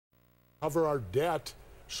cover our debt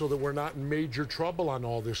so that we're not in major trouble on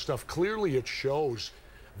all this stuff. Clearly, it shows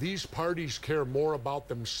these parties care more about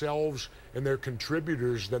themselves and their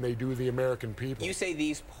contributors than they do the American people. You say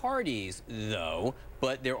these parties, though,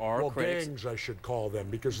 but there are critics. Gangs, I should call them,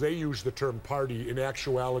 because they use the term party. In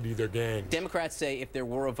actuality, they're gangs. Democrats say if there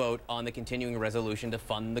were a vote on the continuing resolution to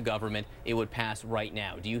fund the government, it would pass right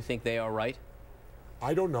now. Do you think they are right?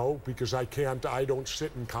 I don't know, because I don't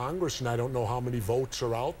sit in Congress, and I don't know how many votes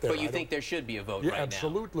are out there. But you think there should be a vote right now? Yeah,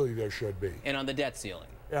 absolutely there should be. And on the debt ceiling?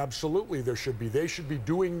 Absolutely there should be. They should be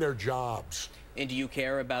doing their jobs. And do you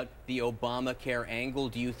care about the Obamacare angle?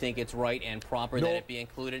 Do you think it's right and proper that it be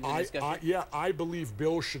included in the discussion? Yeah, I believe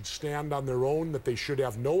bills should stand on their own, that they should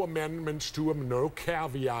have no amendments to them, no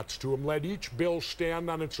caveats to them. Let each bill stand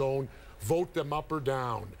on its own, vote them up or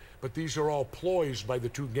down. But these are all ploys by the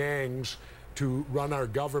two gangs to run our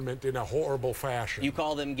government in a horrible fashion. You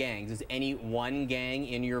call them gangs. Is any one gang,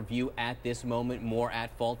 in your view, at this moment more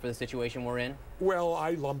at fault for the situation we're in? Well,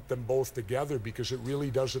 I lump them both together because it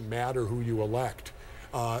really doesn't matter who you elect.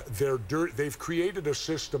 They've created a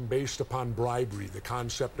system based upon bribery, the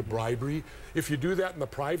concept of bribery. If you do that in the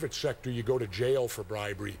private sector, you go to jail for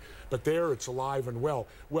bribery. But there, it's alive and well.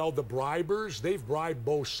 Well, the bribers, they've bribed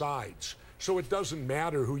both sides. So it doesn't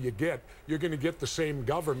matter who you get. You're going to get the same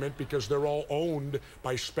government because they're all owned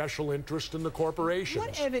by special interest in the corporations.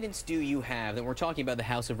 What evidence do you have, and we're talking about the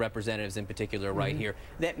House of Representatives in particular right here,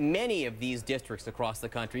 that many of these districts across the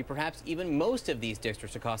country, perhaps even most of these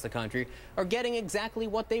districts across the country, are getting exactly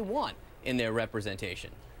what they want in their representation?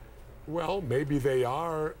 Well, maybe they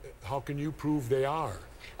are. How can you prove they are?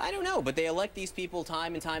 I don't know, but they elect these people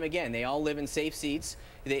time and time again. They all live in safe seats.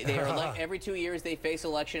 They are every 2 years they face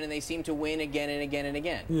election, and they seem to win again and again and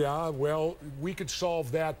again. Yeah, well, we could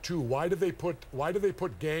solve that too. Why do they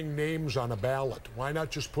put gang names on a ballot? Why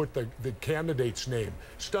not just put the candidate's name?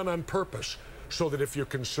 It's done on purpose, so that if you're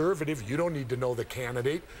conservative, you don't need to know the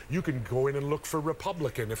candidate. You can go in and look for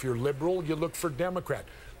Republican. If you're liberal, you look for Democrat.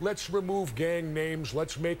 Let's remove gang names.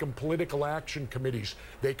 Let's make them political action committees.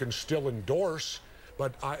 They can still endorse.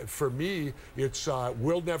 But for me, it's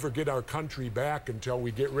we'll never get our country back until we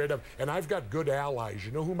get rid of. And I've got good allies.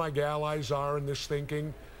 You know who my allies are in this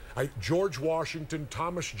thinking? George Washington,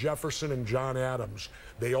 Thomas Jefferson, and John Adams.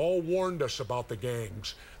 They all warned us about the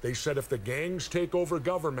gangs. They said if the gangs take over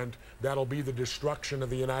government, that'll be the destruction of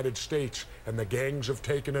the United States. And the gangs have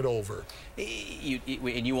taken it over.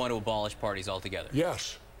 And you want to abolish parties altogether?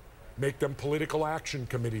 Yes. Make them political action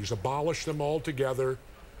committees. Abolish them altogether.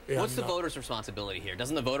 What's the voter's responsibility here?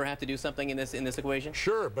 Doesn't the voter have to do something in this equation?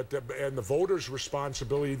 Sure, but the voter's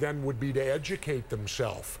responsibility then would be to educate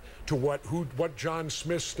themselves to what John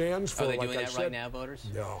Smith stands for. Are they doing that right now, voters?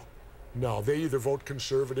 No. They either vote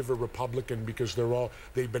conservative or Republican because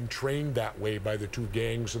they've been trained that way by the two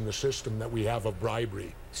gangs in the system that we have of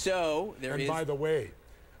bribery. So and by the way,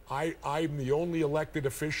 I'm the only elected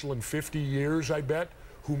official in 50 years, I bet,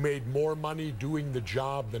 who made more money doing the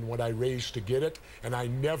job than what I raised to get it. And I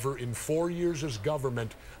never, in 4 years as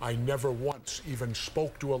government, I never once even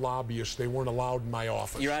spoke to a lobbyist. They weren't allowed in my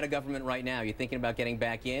office. You're out of government right now. You're thinking about getting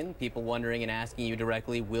back in? People wondering and asking you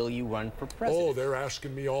directly, will you run for president? Oh, they're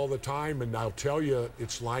asking me all the time, and I'll tell you,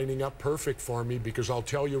 it's lining up perfect for me, because I'll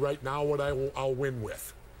tell you right now what I'll win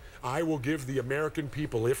with. I will give the American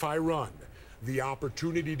people, if I run, the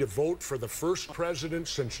opportunity to vote for the first president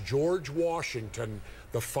since George Washington,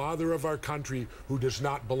 the father of our country, who does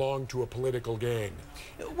not belong to a political gang.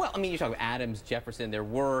 Well, I mean, you're talking about Adams, Jefferson. There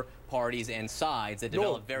were parties and sides that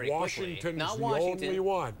developed very quickly. Washington's Not the Washington. only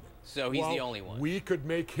one. So he's the only one. We could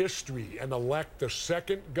make history and elect the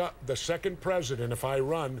second president, if I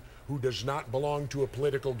run, who does not belong to a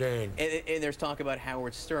political gang. And there's talk about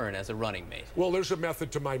Howard Stern as a running mate. Well, there's a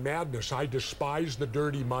method to my madness. I despise the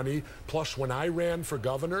dirty money. Plus, when I ran for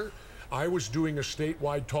governor, I was doing a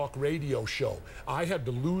statewide talk radio show. I had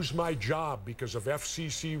to lose my job because of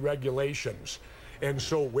FCC regulations. And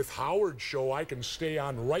so with Howard's show, I can stay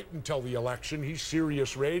on right until the election. He's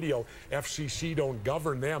Sirius Radio. FCC don't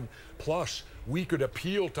govern them. Plus, we could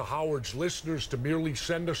appeal to Howard's listeners to merely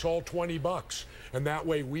send us all $20. And that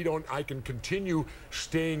way I can continue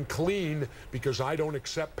staying clean, because I don't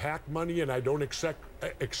accept PAC money and I don't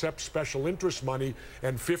accept special interest money,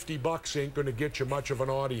 and $50 ain't going to get you much of an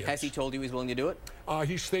audience. Has he told you he's willing to do it?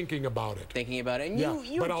 He's thinking about it. Thinking about it? And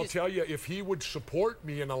yeah, but I'll tell you, if he would support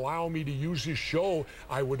me and allow me to use his show,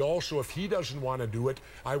 I would also, if he doesn't want to do it,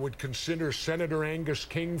 I would consider Senator Angus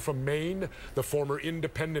King from Maine, the former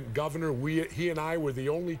independent governor governor. He and I were the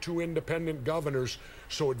only two independent governors,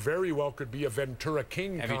 so it very well could be a Ventura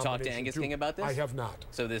King. Have you talked to Angus King about this? I have not.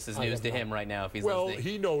 So this is news to him right now if he's well, listening.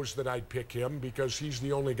 He knows that I'd pick him because he's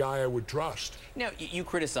the only guy I would trust. Now, you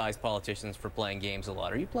criticize politicians for playing games a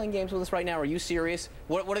lot. Are you playing games with us right now? Are you serious?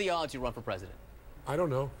 What are the odds you run for president? I don't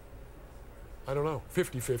know.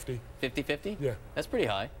 50-50. 50-50? Yeah. That's pretty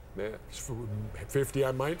high. Yeah, 50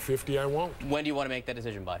 I might, 50 I won't. When do you want to make that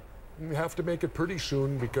decision by? We have to make it pretty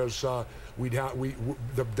soon because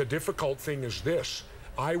the difficult thing is this.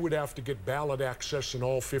 I would have to get ballot access in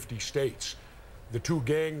all 50 states. The two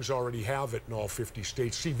gangs already have it in all 50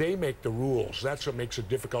 states. See, they make the rules. That's what makes it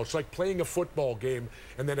difficult. It's like playing a football game,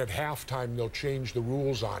 and then at halftime, they'll change the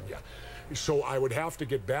rules on you. So I would have to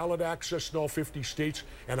get ballot access in all 50 states,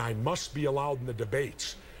 and I must be allowed in the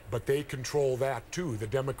debates. But they control that, too. The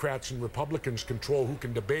Democrats and Republicans control who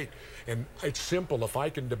can debate. And it's simple. If I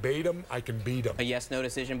can debate them, I can beat them. A yes-no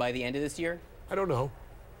decision by the end of this year? I don't know.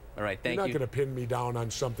 All right, thank you. You're not going to pin me down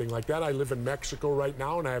on something like that. I live in Mexico right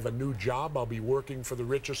now, and I have a new job. I'll be working for the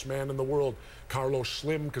richest man in the world, Carlos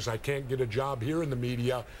Slim, because I can't get a job here in the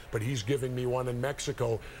media, but he's giving me one in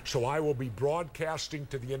Mexico. So I will be broadcasting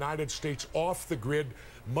to the United States off the grid,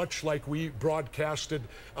 much like we broadcasted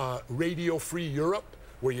Radio Free Europe,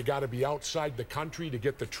 where you got to be outside the country to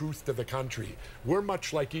get the truth to the country. We're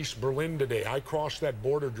much like East Berlin today. I cross that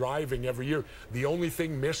border driving every year. The only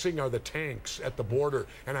thing missing are the tanks at the border,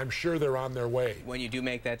 and I'm sure they're on their way. When you do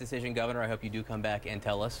make that decision, Governor, I hope you do come back and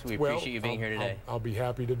tell us. We appreciate you being here today. I'll be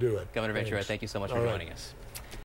happy to do it. Governor Ventura, thank you so much for joining us.